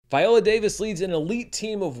Viola Davis leads an elite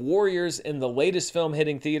team of warriors in the latest film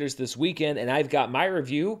hitting theaters this weekend, and I've got my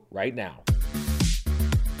review right now.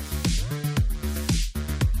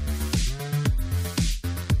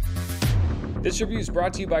 This review is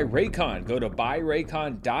brought to you by Raycon. Go to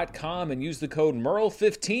buyraycon.com and use the code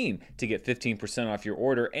MERLE15 to get 15% off your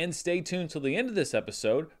order, and stay tuned till the end of this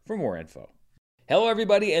episode for more info. Hello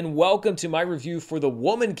everybody, and welcome to my review for The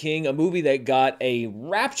Woman King, a movie that got a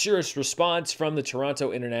rapturous response from the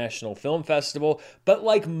Toronto International Film Festival. But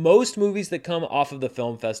like most movies that come off of the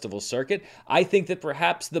film festival circuit, I think that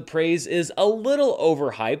perhaps the praise is a little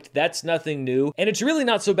overhyped. That's nothing new, and it's really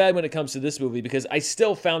not so bad when it comes to this movie because I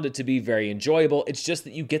still found it to be very enjoyable. It's just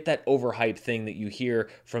that you get that overhyped thing that you hear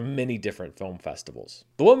from many different film festivals.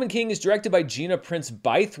 The Woman King is directed by Gina Prince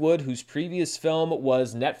Bythewood, whose previous film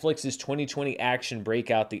was Netflix's 2020 action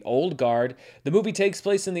breakout, The Old Guard. The movie takes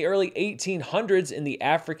place in the early 1800s in the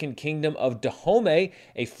African kingdom of Dahomey,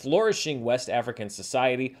 a flourishing West African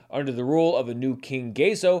society under the rule of a new King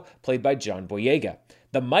Gezo, played by John Boyega.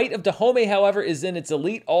 The might of Dahomey, however, is in its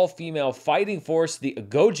elite all-female fighting force, the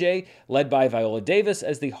Agoje, led by Viola Davis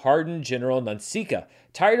as the hardened General Nansika.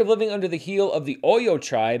 Tired of living under the heel of the Oyo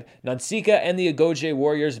tribe, Nansika and the Agoje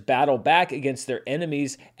warriors battle back against their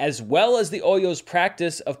enemies, as well as the Oyo's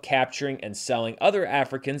practice of capturing and selling other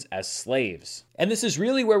Africans as slaves. And this is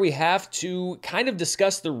really where we have to kind of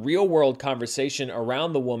discuss the real-world conversation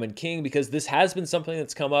around The Woman King, because this has been something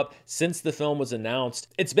that's come up since the film was announced.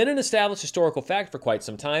 It's been an established historical fact for quite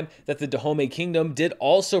some time that the Dahomey Kingdom did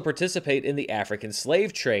also participate in the African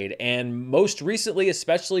slave trade, and most recently,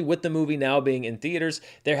 especially with the movie now being in theaters,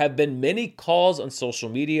 there have been many calls on social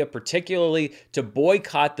media, particularly to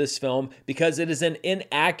boycott this film because it is an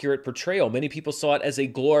inaccurate portrayal. Many people saw it as a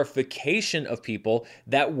glorification of people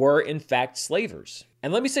that were in fact slavers.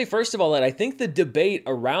 And let me say, first of all, that I think the debate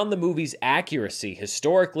around the movie's accuracy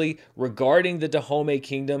historically regarding the Dahomey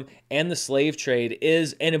Kingdom and the slave trade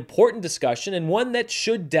is an important discussion and one that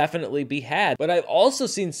should definitely be had. But I've also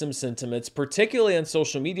seen some sentiments, particularly on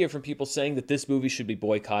social media, from people saying that this movie should be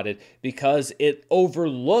boycotted because it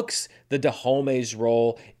overlooks the Dahomey's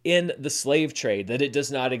role in the slave trade, that it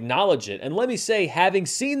does not acknowledge it. And let me say, having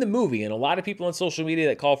seen the movie, and a lot of people on social media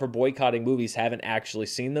that call for boycotting movies haven't actually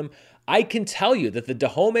seen them, I can tell you that the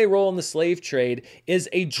Dahomey role in the slave trade is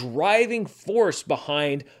a driving force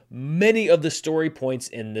behind many of the story points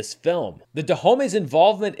in this film. The Dahomey's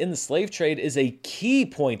involvement in the slave trade is a key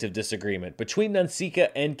point of disagreement between Nansika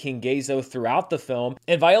and King Gezo throughout the film,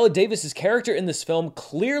 and Viola Davis's character in this film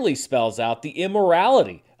clearly spells out the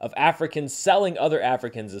immorality of Africans selling other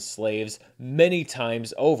Africans as slaves many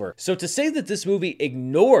times over. So to say that this movie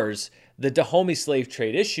ignores the Dahomey slave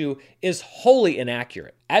trade issue is wholly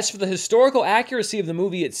inaccurate. As for the historical accuracy of the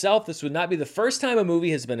movie itself, this would not be the first time a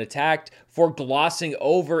movie has been attacked for glossing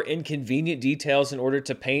over inconvenient details in order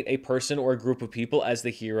to paint a person or a group of people as the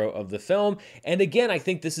hero of the film. And again, I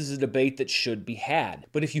think this is a debate that should be had.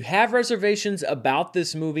 But if you have reservations about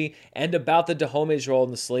this movie and about the Dahomey's role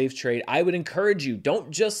in the slave trade, I would encourage you,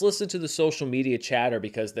 don't just listen to the social media chatter,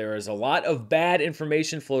 because there is a lot of bad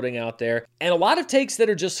information floating out there and a lot of takes that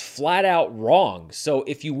are just flat out wrong. So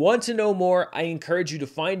if you want to know more, I encourage you to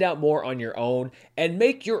find out more on your own and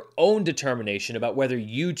make your own determination about whether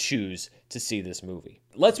you choose to see this movie.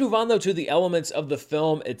 Let's move on though to the elements of the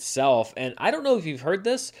film itself. And I don't know if you've heard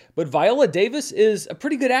this, but Viola Davis is a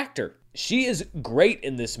pretty good actor. She is great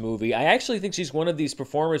in this movie. I actually think she's one of these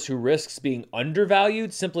performers who risks being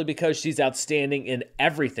undervalued simply because she's outstanding in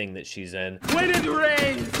everything that she's in. When it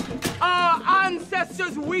rains, our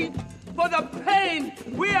ancestors weep for the pain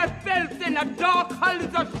we have felt in the dark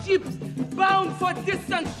hulls of ships bound for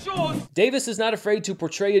distant shores. Davis is not afraid to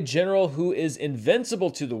portray a general who is invincible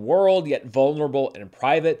to the world, yet vulnerable and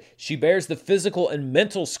private. She bears the physical and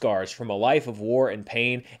mental scars from a life of war and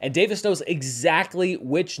pain, and Davis knows exactly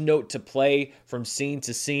which note to play from scene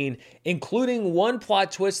to scene, including one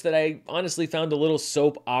plot twist that I honestly found a little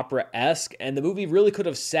soap opera-esque, and the movie really could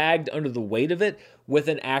have sagged under the weight of it with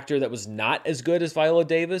an actor that was not as good as Viola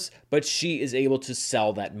Davis, but she is able to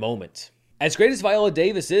sell that moment. As great as Viola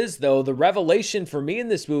Davis is, though, the revelation for me in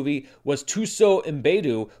this movie was Thuso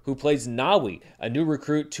Mbedu, who plays Nawi, a new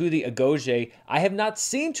recruit to the Agoje. I have not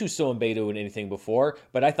seen Thuso Mbedu in anything before,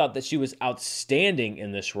 but I thought that she was outstanding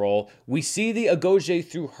in this role. We see the Agoje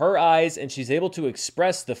through her eyes, and she's able to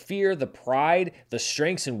express the fear, the pride, the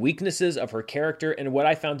strengths and weaknesses of her character in what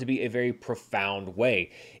I found to be a very profound way.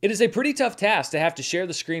 It is a pretty tough task to have to share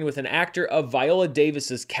the screen with an actor of Viola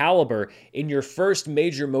Davis's caliber in your first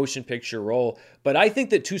major motion picture role. role. But I think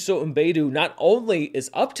that Thuso Mbedu not only is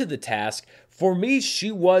up to the task, for me,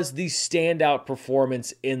 she was the standout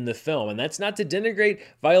performance in the film. And that's not to denigrate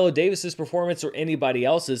Viola Davis's performance or anybody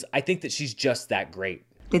else's. I think that she's just that great.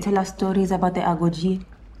 They tell us stories about the Agoji,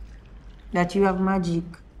 that you have magic.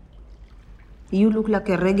 You look like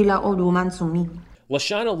a regular old woman to me.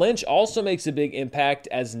 Lashana Lynch also makes a big impact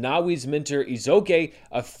as Nawi's mentor Izoke,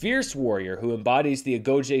 a fierce warrior who embodies the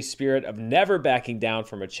Agoje spirit of never backing down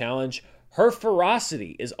from a challenge. Her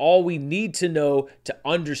ferocity is all we need to know to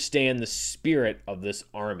understand the spirit of this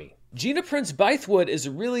army. Gina Prince Bythewood is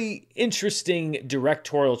a really interesting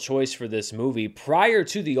directorial choice for this movie. Prior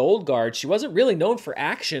to The Old Guard, she wasn't really known for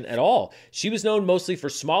action at all. She was known mostly for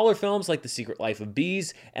smaller films like The Secret Life of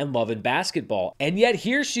Bees and Love and Basketball. And yet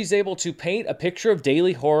here she's able to paint a picture of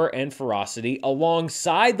daily horror and ferocity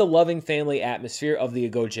alongside the loving family atmosphere of the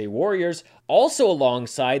Agoje warriors, also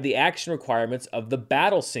alongside the action requirements of the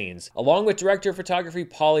battle scenes. Along with director of photography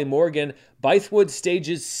Polly Morgan, Bythewood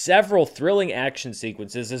stages several thrilling action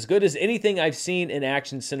sequences, as good as anything I've seen in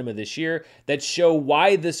action cinema this year, that show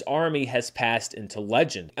why this army has passed into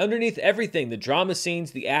legend. Underneath everything, the drama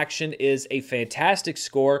scenes, the action, is a fantastic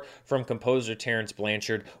score from composer Terrence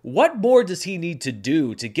Blanchard. What more does he need to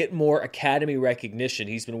do to get more Academy recognition?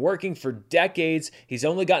 He's been working for decades. He's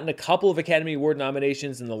only gotten a couple of Academy Award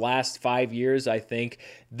nominations in the last 5 years, I think.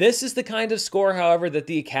 This is the kind of score, however, that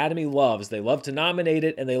the Academy loves. They love to nominate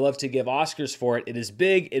it and they love to give Oscars for it. It is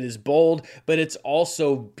big, it is bold, but it's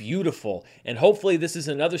also beautiful. And hopefully this is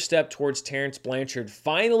another step towards Terrence Blanchard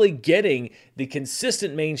finally getting the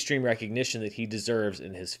consistent mainstream recognition that he deserves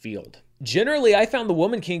in his field. Generally, I found The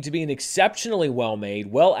Woman King to be an exceptionally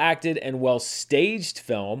well-made, well-acted, and well-staged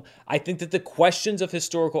film. I think that the questions of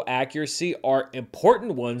historical accuracy are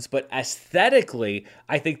important ones, but aesthetically,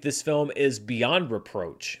 I think this film is beyond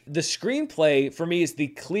reproach. The screenplay, for me, is the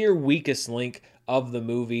clear weakest link of the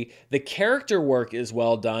movie. The character work is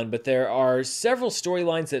well done, but there are several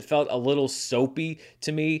storylines that felt a little soapy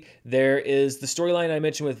to me. There is the storyline I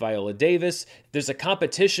mentioned with Viola Davis. There's a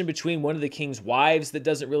competition between one of the king's wives that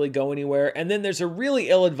doesn't really go anywhere. And then there's a really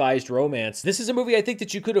ill-advised romance. This is a movie I think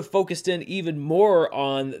that you could have focused in even more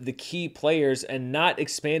on the key players and not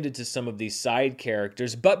expanded to some of these side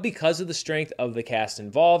characters. But because of the strength of the cast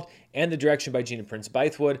involved and the direction by Gina Prince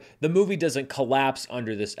Bythewood, the movie doesn't collapse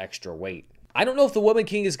under this extra weight. I don't know if The Woman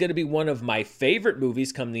King is going to be one of my favorite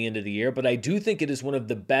movies come the end of the year, but I do think it is one of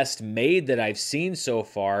the best made that I've seen so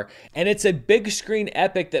far, and it's a big screen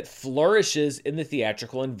epic that flourishes in the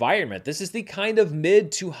theatrical environment. This is the kind of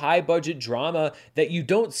mid to high budget drama that you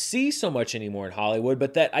don't see so much anymore in Hollywood,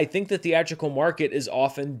 but that I think the theatrical market is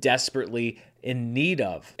often desperately in need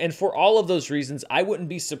of. And for all of those reasons, I wouldn't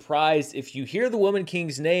be surprised if you hear The Woman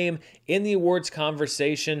King's name in the awards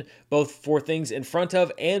conversation, both for things in front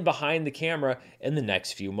of and behind the camera in the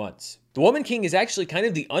next few months. The Woman King is actually kind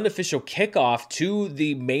of the unofficial kickoff to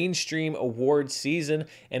the mainstream awards season,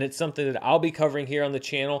 and it's something that I'll be covering here on the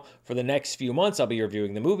channel for the next few months. I'll be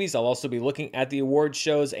reviewing the movies. I'll also be looking at the award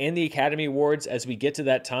shows and the Academy Awards as we get to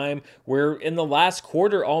that time. We're in the last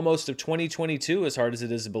quarter almost of 2022, as hard as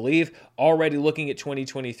it is to believe, already looking at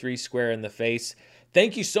 2023 square in the face.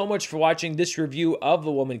 Thank you so much for watching this review of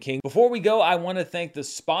The Woman King. Before we go, I want to thank the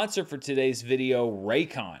sponsor for today's video,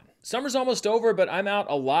 Raycon. Summer's almost over, but I'm out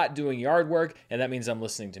a lot doing yard work, and that means I'm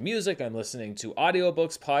listening to music, I'm listening to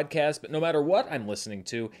audiobooks, podcasts, but no matter what I'm listening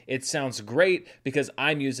to, it sounds great because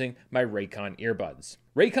I'm using my Raycon earbuds.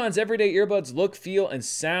 Raycon's everyday earbuds look, feel, and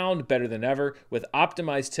sound better than ever with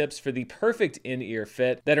optimized tips for the perfect in-ear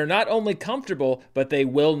fit that are not only comfortable, but they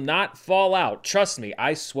will not fall out. Trust me,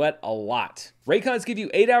 I sweat a lot. Raycons give you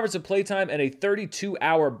 8 hours of playtime and a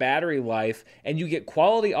 32-hour battery life, and you get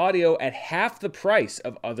quality audio at half the price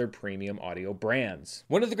of other premium audio brands.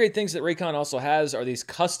 One of the great things that Raycon also has are these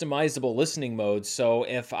customizable listening modes, so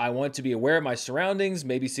if I want to be aware of my surroundings,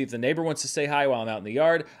 maybe see if the neighbor wants to say hi while I'm out in the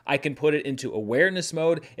yard, I can put it into awareness mode.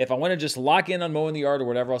 If I want to just lock in on mowing the yard or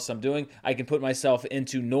whatever else I'm doing, I can put myself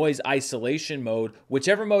into noise isolation mode.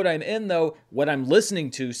 Whichever mode I'm in, though, what I'm listening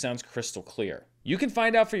to sounds crystal clear. You can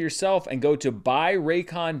find out for yourself and go to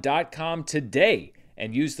buyraycon.com today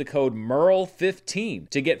and use the code MERLE15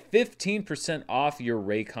 to get 15% off your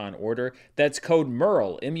Raycon order. That's code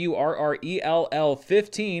MERLE, M-U-R-R-E-L-L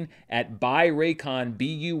 15 at buyraycon.com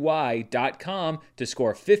to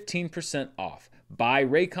score 15% off.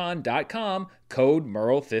 Buyraycon.com, code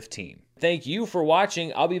MERLE15. Thank you for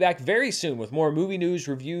watching. I'll be back very soon with more movie news,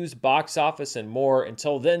 reviews, box office, and more.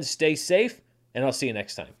 Until then, stay safe, and I'll see you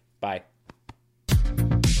next time. Bye.